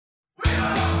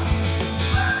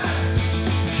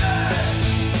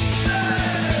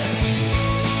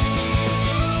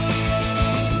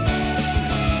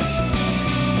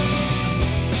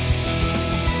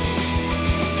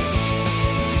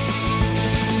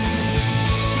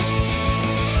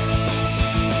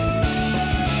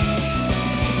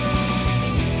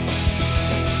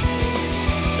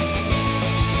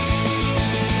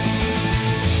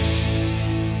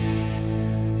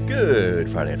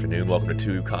Friday afternoon. Welcome to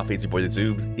Two Coffees. Your boy the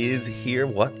Zoobs is here.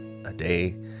 What a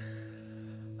day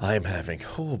I am having.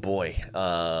 Oh boy.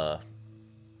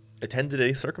 Attended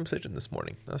a circumcision this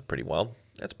morning. That's pretty wild.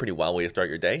 That's a pretty wild way to start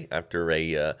your day after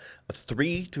a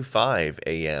 3 to 5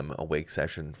 a.m. awake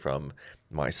session from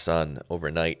my son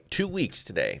overnight. 2 weeks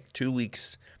today. 2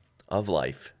 weeks of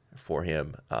life for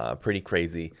him. Pretty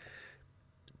crazy.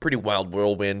 Pretty wild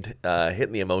whirlwind,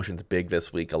 hitting the emotions big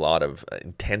this week. A lot of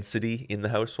intensity in the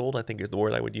household, I think is the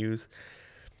word I would use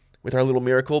with our little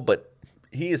miracle. But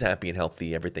he is happy and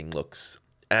healthy. Everything looks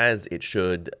as it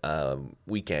should.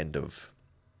 Weekend of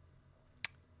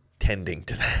tending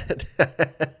to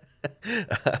that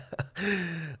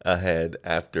ahead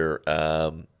after,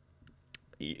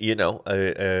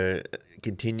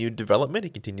 continued development.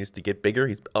 He continues to get bigger.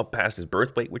 He's up past his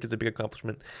birth weight, which is a big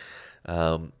accomplishment.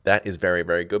 That is very,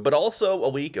 very good. But also a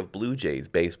week of Blue Jays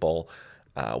baseball.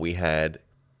 We had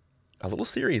a little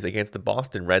series against the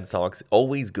Boston Red Sox.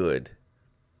 Always good.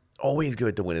 Always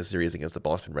good to win a series against the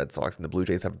Boston Red Sox. And the Blue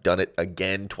Jays have done it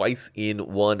again, twice in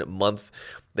 1 month.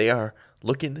 They are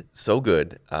looking so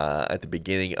good at the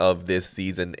beginning of this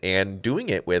season and doing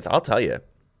it with, I'll tell you,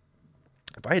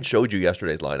 if I had showed you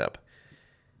yesterday's lineup,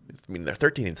 they're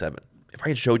 13-7. If I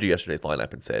had showed you yesterday's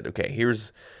lineup and said, okay,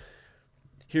 here's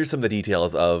some of the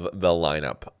details of the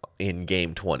lineup in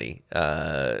Game 20.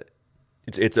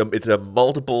 It's a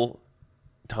multiple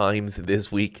times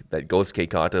this week that Ghost K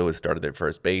Kato has started at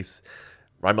first base.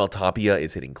 Raimel Tapia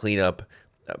is hitting cleanup.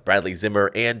 Bradley Zimmer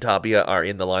and Tapia are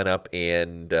in the lineup,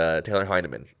 and Taylor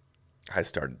Heineman has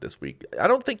started this week. I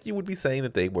don't think you would be saying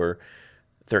that they were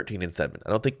 13-7. I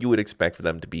don't think you would expect for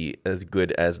them to be as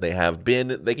good as they have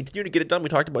been. They continue to get it done. We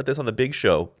talked about this on the big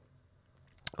show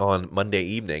on Monday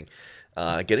evening.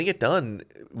 Getting it done,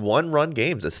 1-run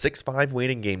games, a 6-5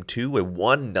 win in Game 2, a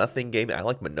 1-0 game.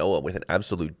 Alek Manoah with an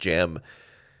absolute gem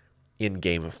in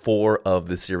Game 4 of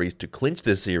the series to clinch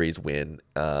this series win.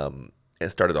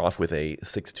 And started off with a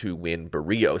 6-2 win.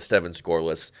 Barrios, 7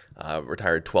 scoreless,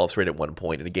 retired 12 straight at one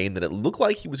point in a game that it looked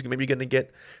like he was maybe going to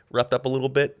get wrapped up a little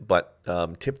bit, but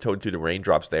tiptoed through the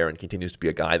raindrops there and continues to be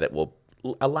a guy that will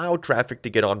allow traffic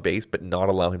to get on base, but not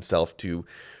allow himself to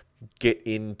get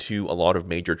into a lot of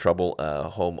major trouble.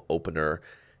 Home opener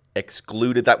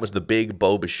excluded. That was the big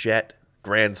Bo Bichette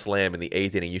grand slam in the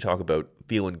 8th inning. You talk about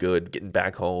feeling good, getting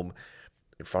back home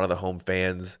in front of the home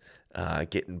fans,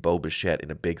 getting Bo Bichette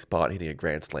in a big spot, hitting a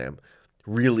grand slam.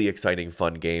 Really exciting,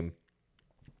 fun game.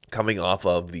 Coming off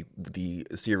of the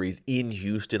series in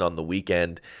Houston on the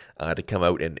weekend to come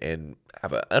out and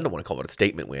have I don't want to call it a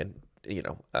statement win,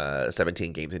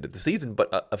 17 games into the season,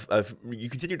 but you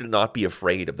continue to not be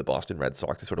afraid of the Boston Red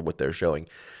Sox. Is sort of what they're showing.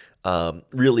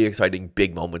 Really exciting,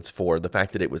 big moments for the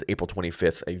fact that it was April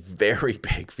 25th, a very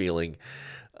big feeling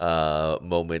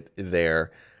moment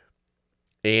there.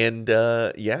 And,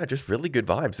 just really good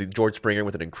vibes. George Springer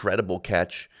with an incredible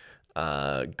catch,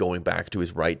 going back to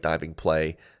his right diving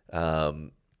play.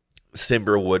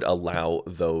 Simber would allow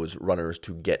those runners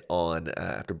to get on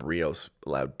after Barrios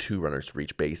allowed 2 runners to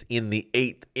reach base in the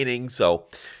 8th inning. So,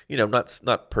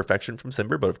 not perfection from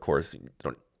Simber, but of course,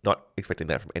 not expecting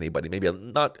that from anybody. Maybe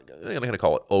I'm not going to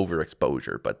call it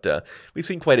overexposure, but we've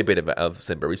seen quite a bit of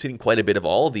Simber. We've seen quite a bit of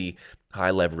all the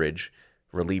high leverage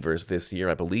relievers this year.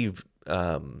 I believe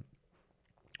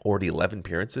already 11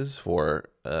 appearances for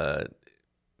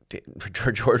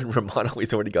Jordan Romano.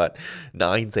 He's already got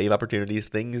 9 save opportunities.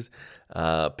 Things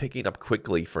picking up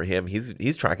quickly for him.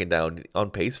 He's tracking down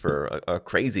on pace for a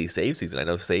crazy save season. I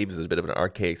know saves is a bit of an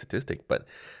archaic statistic, but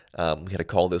we had a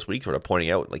call this week sort of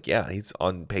pointing out, he's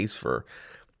on pace for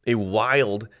a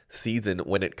wild season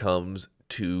when it comes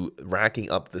to racking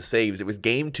up the saves. It was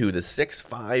Game 2, the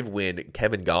 6-5 win.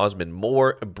 Kevin Gausman,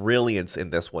 more brilliance in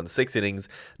this one. 6 innings,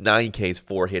 9 Ks,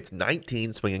 4 hits,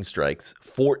 19 swinging strikes,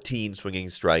 14 swinging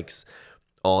strikes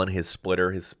on his splitter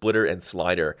and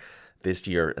slider this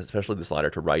year, especially the slider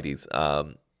to righties.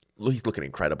 He's looking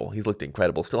incredible. He's looked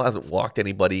incredible. Still hasn't walked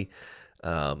anybody.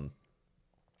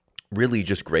 Really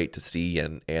just great to see.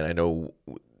 And I know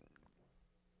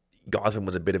Gausman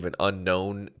was a bit of an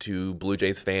unknown to Blue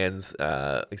Jays fans,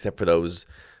 except for those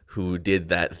who did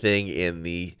that thing in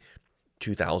the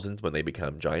 2000s when they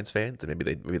become Giants fans, and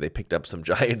maybe they picked up some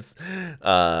Giants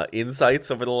insights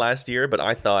over the last year. But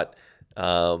I thought,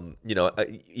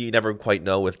 you never quite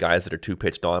know with guys that are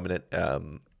 2-pitch dominant,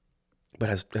 but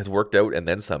has worked out and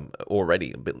then some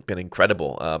already. Been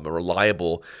incredible, a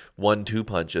reliable 1-2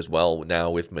 punch as well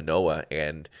now with Manoah.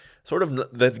 And sort of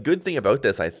the good thing about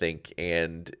this, I think,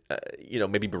 and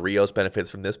maybe Barrios benefits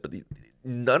from this, but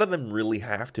none of them really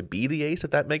have to be the ace,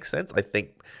 if that makes sense. I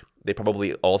think they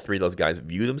probably, all 3 of those guys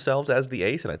view themselves as the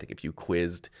ace, and I think if you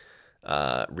quizzed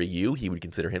Ryu, he would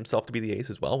consider himself to be the ace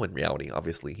as well, when in reality,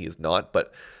 obviously, he is not.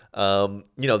 But,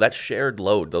 that shared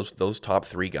load, those top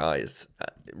three guys,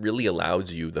 really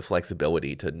allows you the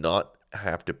flexibility to not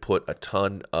have to put a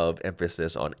ton of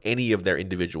emphasis on any of their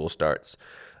individual starts.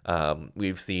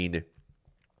 We've seen,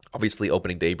 obviously,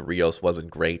 opening day, Barrios wasn't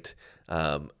great.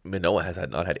 Manoah has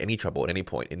not had any trouble at any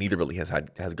point, and neither really has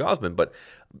Gosman, but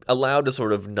allowed to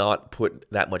sort of not put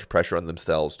that much pressure on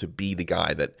themselves to be the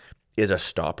guy that is a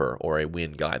stopper or a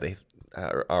win guy. They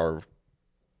are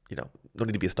don't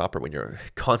need to be a stopper when you're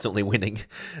constantly winning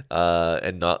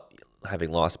and not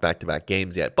having lost back-to-back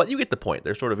games yet. But you get the point.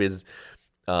 There sort of is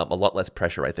a lot less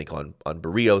pressure, I think, on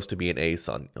Barrios to be an ace,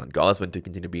 on Gosman to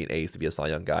continue to be an ace, to be a Cy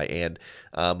Young guy, and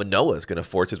Manoah is going to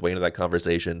force his way into that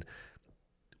conversation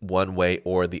one way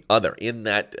or the other. In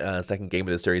that second game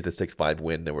of the series, the 6-5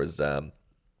 win, there was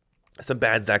some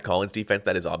bad Zach Collins defense.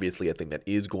 That is obviously a thing that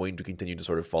is going to continue to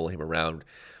sort of follow him around.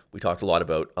 We talked a lot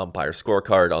about umpire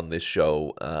scorecard on this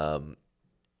show,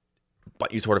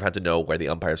 but you sort of have to know where the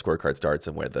umpire scorecard starts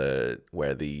and where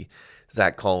the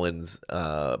Zach Collins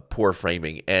poor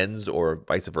framing ends, or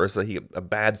vice versa. A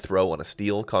bad throw on a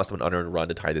steal cost him an unearned run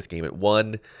to tie this game at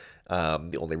 1.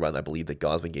 The only run I believe that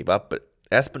Gosman gave up, but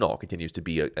Espinal continues to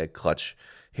be a clutch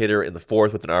hitter in the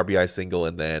 4th with an RBI single,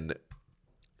 and then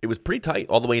it was pretty tight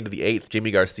all the way into the 8th.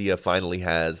 Jimmy Garcia finally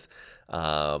has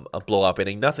a blow-up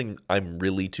inning. Nothing I'm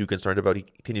really too concerned about. He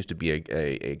continues to be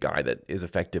a guy that is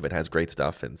effective and has great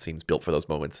stuff and seems built for those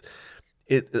moments.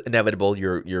 It's inevitable.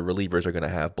 Your relievers are going to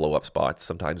have blow-up spots.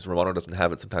 Sometimes Romano doesn't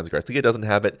have it. Sometimes Garcia doesn't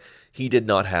have it. He did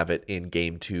not have it in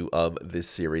Game 2 of this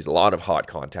series. A lot of hot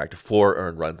contact, 4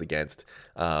 earned runs against.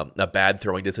 A bad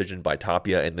throwing decision by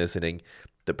Tapia in this inning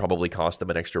that probably cost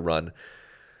them an extra run.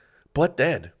 But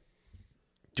then,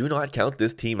 do not count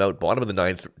this team out. Bottom of the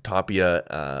 9th,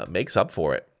 Tapia makes up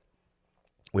for it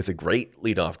with a great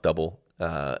leadoff double.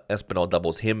 Espinal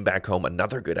doubles him back home.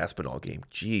 Another good Espinal game.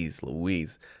 Jeez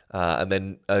Louise. And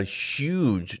then a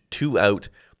huge 2-out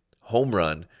home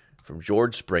run from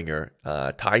George Springer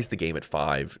ties the game at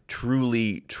 5.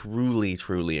 Truly, truly,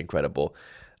 truly incredible.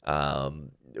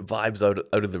 Vibes out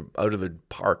of the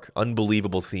park.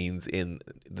 Unbelievable scenes in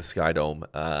the Sky Dome.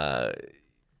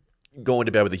 Going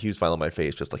to bed with a huge smile on my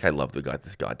face, just like I love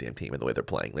this goddamn team and the way they're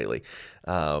playing lately.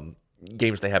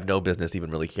 Games they have no business even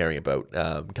really caring about,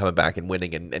 coming back and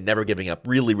winning and never giving up.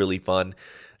 Really, really fun.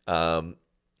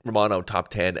 Romano, top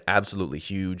 10, absolutely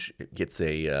huge. Gets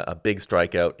a big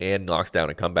strikeout and knocks down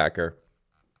a comebacker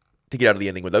to get out of the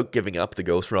inning without giving up the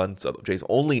ghost run. So the Jays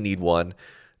only need one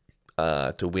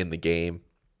to win the game.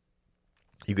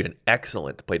 You get an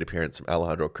excellent plate appearance from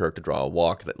Alejandro Kirk to draw a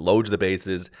walk that loads the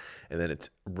bases. And then it's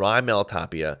Raimel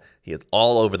Tapia. He is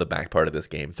all over the back part of this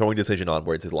game, throwing decision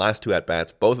onwards. His last 2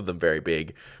 at-bats, both of them very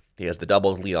big. He has the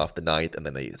double lead off the 9th, and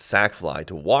then a sac fly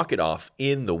to walk it off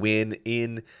in the win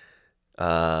in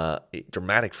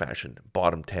dramatic fashion.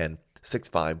 Bottom 10,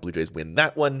 6-5. Blue Jays win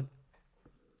that one.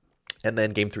 And then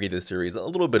Game 3 of this series, a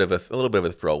little bit of a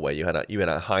throwaway. You had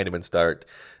a Heineman start.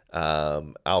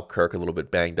 Al Kirk a little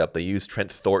bit banged up. They used Trent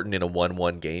Thornton in a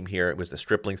 1-1 game here. It was the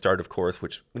Stripling start, of course,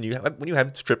 which when you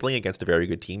have Stripling against a very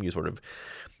good team, you sort of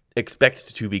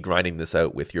expect to be grinding this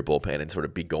out with your bullpen and sort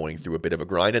of be going through a bit of a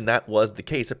grind, and that was the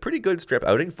case. A pretty good Strip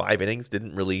outing, 5 innings,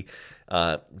 didn't really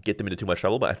get them into too much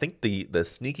trouble, but I think the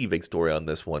sneaky big story on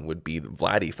this one would be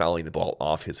Vladdy fouling the ball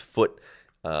off his foot.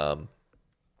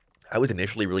 I was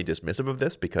initially really dismissive of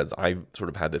this because I sort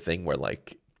of had the thing where,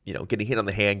 like, getting hit on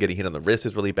the hand, getting hit on the wrist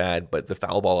is really bad, but the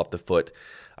foul ball off the foot,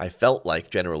 I felt like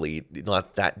generally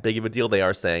not that big of a deal. They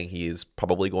are saying he is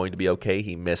probably going to be okay.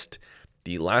 He missed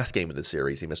the last game of the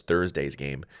series. He missed Thursday's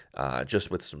game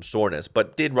just with some soreness,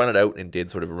 but did run it out and did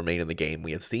sort of remain in the game.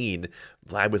 We have seen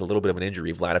Vlad with a little bit of an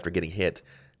injury. Vlad, after getting hit,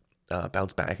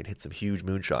 bounce back and hit some huge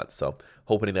moonshots. So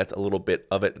hoping that's a little bit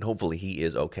of it, and hopefully he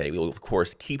is okay. We will, of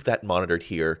course, keep that monitored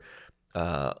here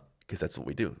because that's what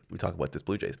we do. We talk about this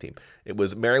Blue Jays team. It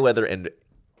was Merriweather and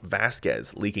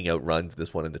Vasquez leaking out runs,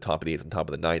 this one in the top of the 8th and top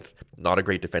of the 9th. Not a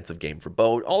great defensive game for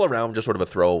Bo. All around, just sort of a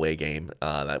throwaway game.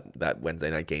 That Wednesday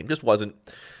night game just wasn't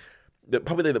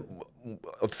probably the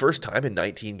first time in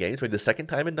 19 games, maybe the second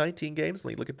time in 19 games.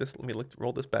 Let me look at this.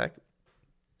 Roll this back.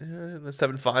 The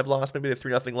 7-5 loss, maybe the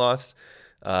 3-0 loss,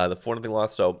 the 4-0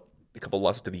 loss. So a couple of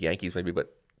losses to the Yankees maybe,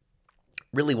 but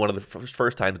really one of the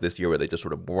first times this year where they just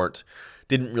sort of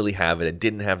didn't really have it and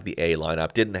didn't have the A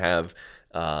lineup, didn't have,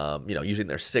 using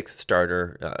their 6th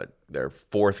starter, their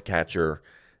 4th catcher,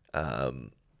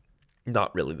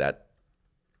 not really that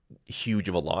huge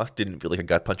of a loss, didn't feel like a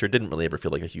gut puncher, didn't really ever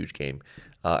feel like a huge game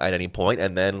at any point.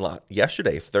 And then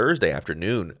Thursday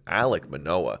afternoon, Alek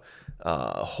Manoah,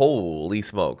 holy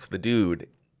smokes, the dude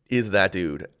is that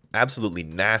dude. Absolutely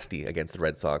nasty against the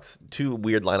Red Sox. Two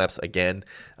weird lineups again.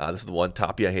 This is the one,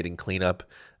 Tapia hitting cleanup.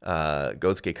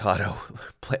 Goes Kekado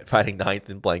batting ninth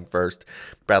and playing first.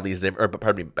 Bradley Zimmer, or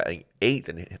pardon me, batting eighth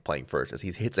and playing first as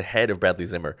he hits ahead of Bradley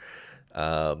Zimmer.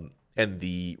 And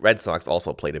the Red Sox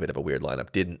also played a bit of a weird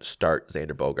lineup. Didn't start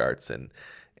Xander Bogaerts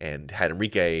and had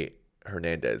Enrique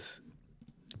Hernandez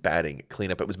batting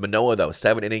cleanup. It was Manoah, though.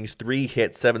 7 innings, 3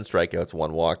 hits, 7 strikeouts,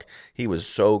 1 walk. He was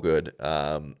so good.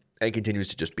 And continues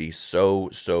to just be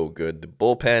so good. The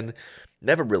bullpen,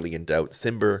 never really in doubt.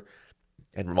 Simber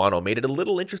and Romano made it a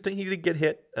little interesting. He did get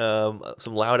hit,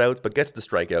 some loud outs, but gets the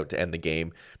strikeout to end the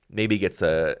game. Maybe gets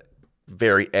a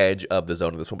very edge of the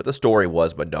zone of this one. But the story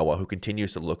was Manoah, who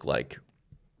continues to look like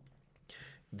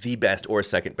the best or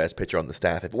second best pitcher on the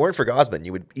staff. If it weren't for Gausman,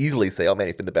 you would easily say, oh man,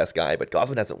 he's been the best guy. But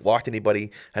Gausman hasn't walked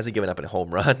anybody, hasn't given up a home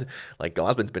run. Like,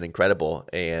 Gausman's been incredible.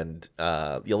 And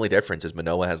the only difference is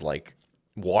Manoah has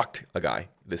walked a guy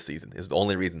this season. Is the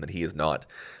only reason that he is not,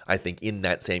 I think, in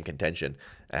that same contention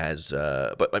as.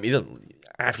 But I mean,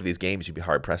 after these games, you'd be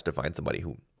hard pressed to find somebody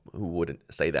who wouldn't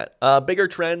say that. Bigger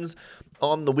trends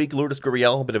on the week. Lourdes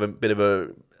Gurriel, bit of a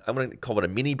I'm going to call it a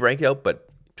mini breakout, but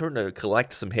starting to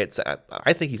collect some hits.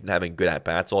 I think he's been having good at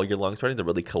bats all year long. Starting to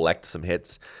really collect some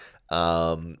hits.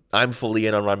 I'm fully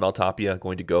in on Raimel Tapia.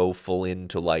 Going to go full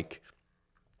into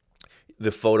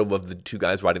the photo of the two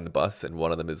guys riding the bus, and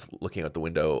one of them is looking out the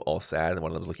window all sad, and one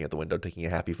of them is looking out the window taking a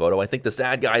happy photo. I think the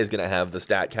sad guy is going to have the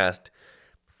StatCast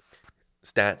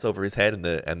stats over his head, and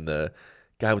the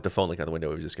guy with the phone looking out the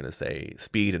window is just going to say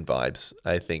speed and vibes.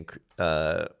 I think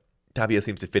Tapia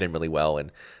seems to fit in really well,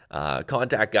 and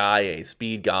contact guy, a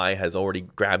speed guy, has already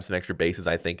grabbed some extra bases,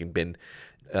 I think, and been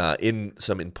in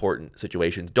some important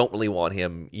situations. Don't really want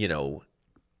him,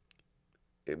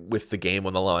 with the game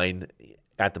on the line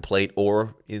at the plate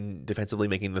or in defensively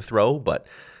making the throw, but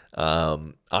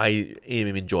I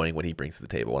am enjoying what he brings to the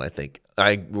table, and I think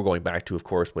we're going back to, of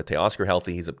course, with Teoscar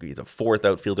healthy, he's a fourth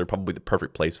outfielder, probably the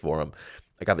perfect place for him.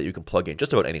 A guy that you can plug in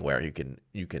just about anywhere. You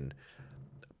can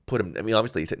put him. I mean,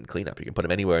 obviously he's hitting cleanup. You can put him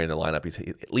anywhere in the lineup. He's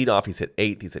hit leadoff. He's hit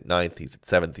 8th. He's hit 9th. He's hit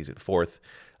 7th. He's hit 4th.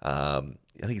 I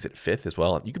think he's hit 5th as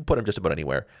well. You can put him just about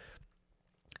anywhere.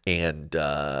 And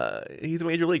he's a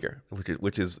major leaguer,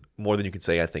 which is more than you can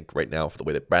say, I think, right now for the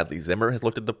way that Bradley Zimmer has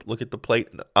looked at the plate.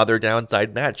 Other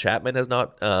downside, Matt Chapman has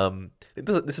not.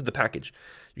 This is the package.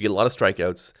 You get a lot of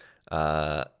strikeouts.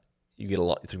 You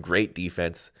get some great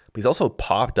defense, but he's also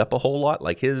popped up a whole lot.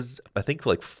 I think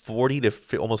 40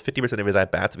 to almost 50% of his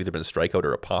at bats have either been a strikeout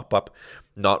or a pop up.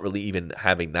 Not really even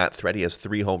having that threat. He has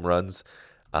 3 home runs,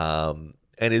 and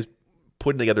is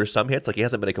putting together some hits. He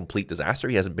hasn't been a complete disaster.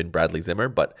 He hasn't been Bradley Zimmer,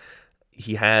 but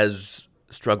he has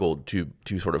struggled to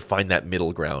sort of find that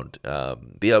middle ground.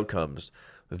 The outcomes,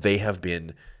 they have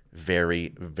been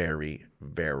very, very,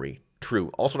 very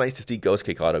true. Also nice to see Ghost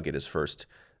Kekado get his first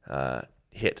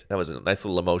hit. That was a nice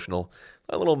little emotional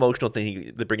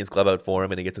thing. They bring his glove out for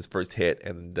him, and he gets his first hit,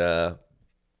 and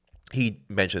he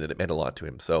mentioned that it meant a lot to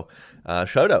him. So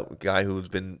shout out, guy who's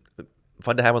been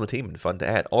fun to have on the team and fun to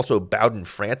add. Also, Bowden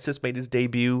Francis made his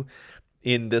debut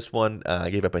in this one.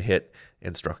 Gave up a hit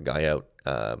and struck a guy out.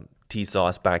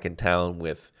 T-Sauce back in town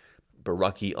with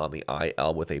Baraki on the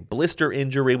IL with a blister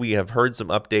injury. We have heard some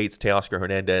updates. Teoscar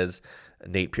Hernandez,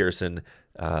 Nate Pearson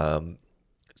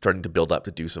starting to build up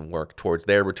to do some work towards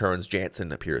their returns.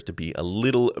 Jansen appears to be a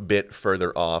little bit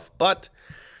further off. But,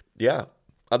 yeah,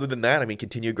 other than that, I mean,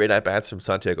 continued great at-bats from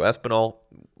Santiago Espinal.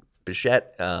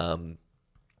 Bichette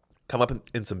come up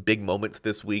in some big moments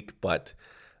this week, but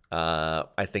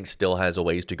I think still has a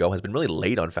ways to go. Has been really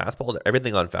late on fastballs.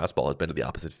 Everything on fastball has been to the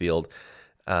opposite field.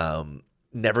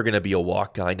 Never going to be a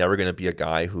walk guy. Never going to be a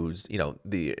guy who's,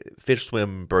 the fish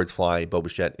swim, birds fly. Bo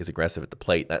Bichette is aggressive at the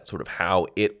plate. That's sort of how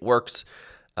it works.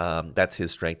 That's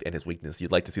his strength and his weakness.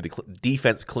 You'd like to see the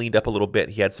defense cleaned up a little bit.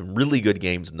 He had some really good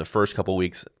games in the first couple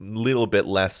weeks, a little bit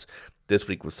less this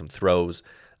week with some throws.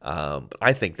 But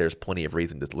I think there's plenty of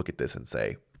reason to look at this and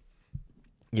say,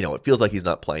 it feels like he's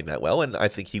not playing that well. And I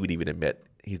think he would even admit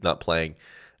he's not playing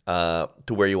to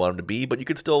where you want him to be, but you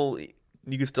could still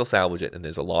salvage it. And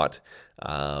there's a lot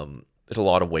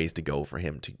of ways to go for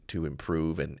him to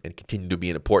improve and continue to be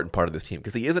an important part of this team,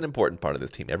 because he is an important part of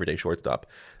this team. Everyday shortstop.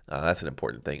 That's an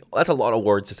important thing. That's a lot of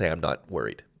words to say I'm not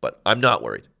worried, but I'm not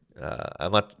worried.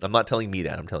 I'm not telling me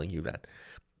that. I'm telling you that.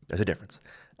 There's a difference.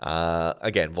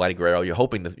 Again, Vladdy Guerrero, you're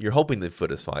hoping the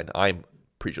foot is fine. I'm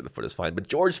pretty sure the foot is fine. But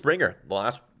George Springer, the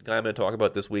last guy I'm going to talk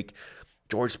about this week,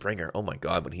 George Springer. Oh my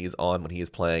God, when he is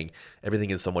playing, everything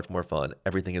is so much more fun.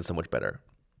 Everything is so much better.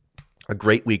 a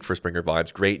great week for Springer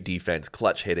vibes, great defense,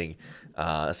 clutch hitting.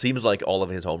 Seems like all of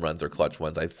his home runs are clutch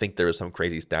ones. I think there is some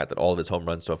crazy stat that all of his home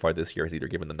runs so far this year has either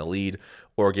given them the lead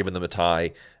or given them a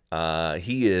tie.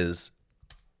 He is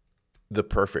the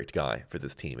perfect guy for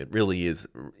this team. It really is.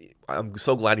 I'm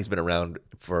so glad he's been around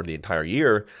for the entire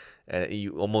year.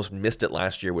 You almost missed it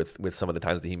last year with some of the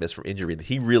times that he missed from injury.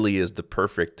 He really is the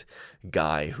perfect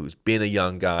guy who's been a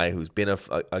young guy, who's been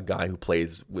a guy who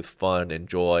plays with fun and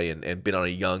joy and been on a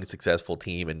young, successful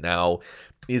team, and now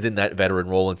is in that veteran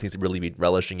role and seems to really be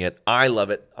relishing it. I love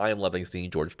it. I am loving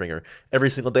seeing George Springer every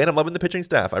single day, and I'm loving the pitching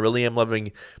staff. I really am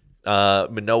loving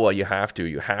Manoah. You have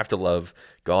to love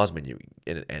Gausman.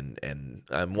 And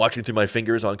I'm watching through my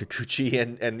fingers on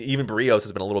Kikuchi, and even Barrios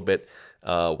has been a little bit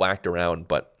whacked around,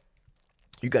 but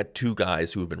you got two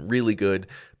guys who have been really good.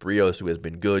 Barrios, who has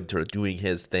been good, sort of doing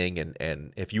his thing.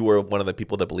 And if you were one of the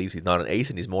people that believes he's not an ace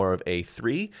and he's more of a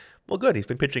 3, well, good. He's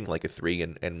been pitching like a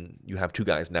 3, and you have two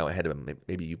guys now ahead of him.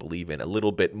 Maybe you believe in a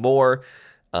little bit more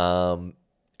and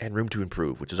room to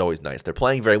improve, which is always nice. They're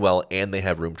playing very well, and they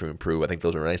have room to improve. I think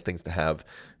those are nice things to have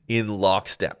in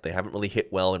lockstep. They haven't really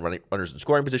hit well in runners in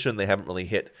scoring position. They haven't really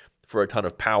hit for a ton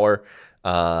of power.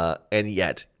 And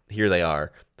yet, here they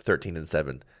are,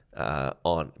 13-7.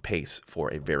 On pace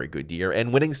for a very good year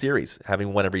and winning series,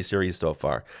 having won every series so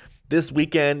far. This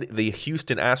weekend, the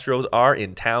Houston Astros are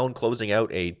in town, closing out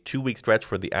a 2-week stretch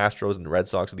for the Astros, and the Red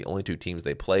Sox are the only two teams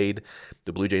they played.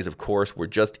 The Blue Jays, of course, were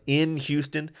just in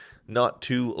Houston not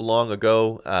too long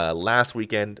ago. Last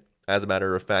weekend, as a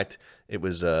matter of fact, it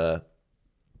was a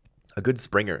good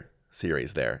Springer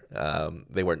series there.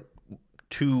 They were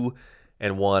 2-1,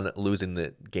 losing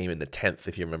the game in the 10th,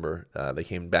 if you remember. They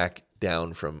came back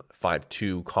down from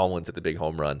 5-2. Collins at the big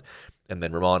home run, and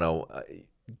then Romano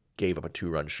gave up a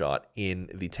 2-run shot in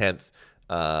the 10th.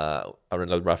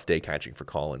 Another rough day catching for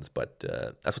Collins, but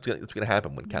that's what's going to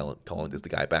happen when Collins is the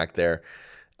guy back there.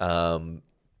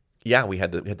 We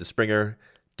had the Springer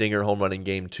dinger home run in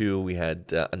game 2. We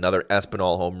had another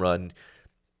Espinal home run.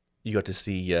 You got to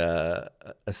see a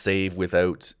save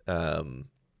without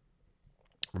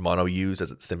Romano used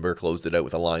as Simber closed it out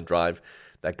with a line drive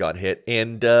that got hit.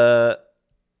 And the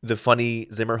funny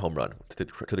Zimmer home run to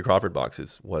the Crawford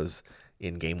boxes was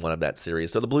in game 1 of that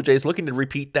series. So the Blue Jays looking to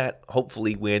repeat that,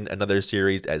 hopefully win another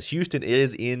series as Houston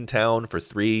is in town for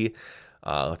 3.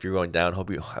 If you're going down,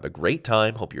 hope you have a great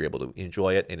time. Hope you're able to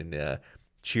enjoy it and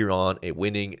cheer on a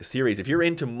winning series. If you're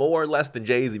into more Less Than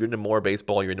Jays, if you're into more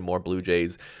baseball, you're into more Blue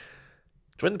Jays,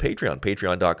 join the Patreon,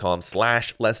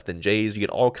 patreon.com/lessthanjays. You get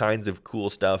all kinds of cool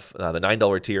stuff. The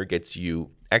 $9 tier gets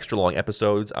you extra long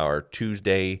episodes, our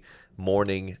Tuesday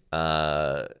morning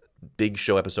big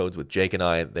show episodes with Jake and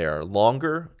I. They are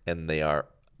longer, and they are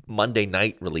Monday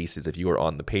night releases if you are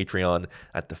on the Patreon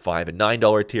at the $5 and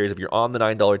 $9 tiers. If you're on the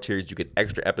 $9 tiers, you get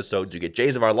extra episodes. You get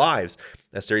Jays of Our Lives,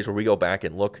 a series where we go back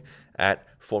and look at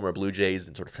former Blue Jays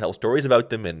and sort of tell stories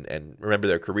about them and remember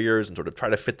their careers and sort of try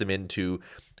to fit them into,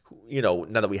 now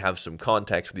that we have some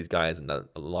context for these guys and a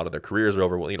lot of their careers are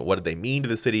over, what did they mean to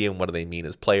the city and what do they mean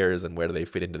as players and where do they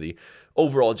fit into the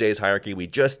overall Jays hierarchy? We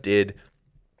just did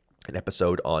an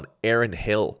episode on Aaron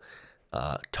Hill.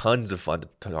 Tons of fun to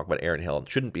talk about Aaron Hill. It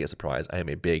shouldn't be a surprise. I am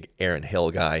a big Aaron Hill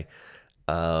guy.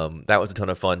 That was a ton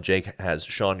of fun. Jake has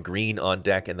Sean Green on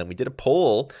deck, and then we did a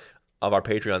poll of our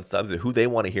Patreon subs who they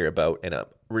want to hear about, and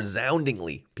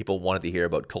resoundingly, people wanted to hear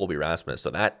about Colby Rasmus.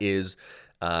 So that is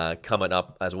coming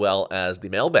up, as well as the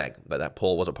mailbag that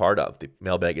poll was a part of. The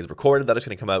mailbag is recorded. That is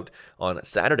going to come out on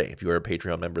Saturday. If you are a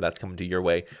Patreon member, that's coming to your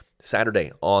way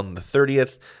Saturday on the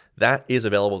 30th. That is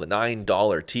available at the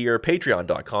 $9 tier,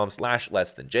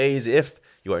 patreon.com/lessthanjays. If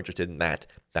you are interested in that,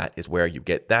 that is where you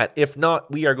get that. If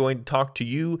not, we are going to talk to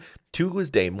you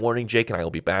Tuesday morning. Jake and I will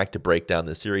be back to break down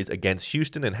the series against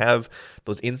Houston and have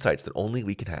those insights that only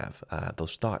we can have,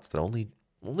 those thoughts that only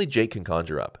Jake can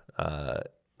conjure up.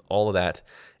 All of that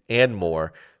and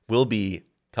more will be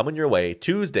coming your way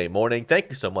Tuesday morning. Thank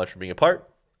you so much for being a part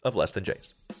of Less Than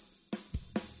Jays.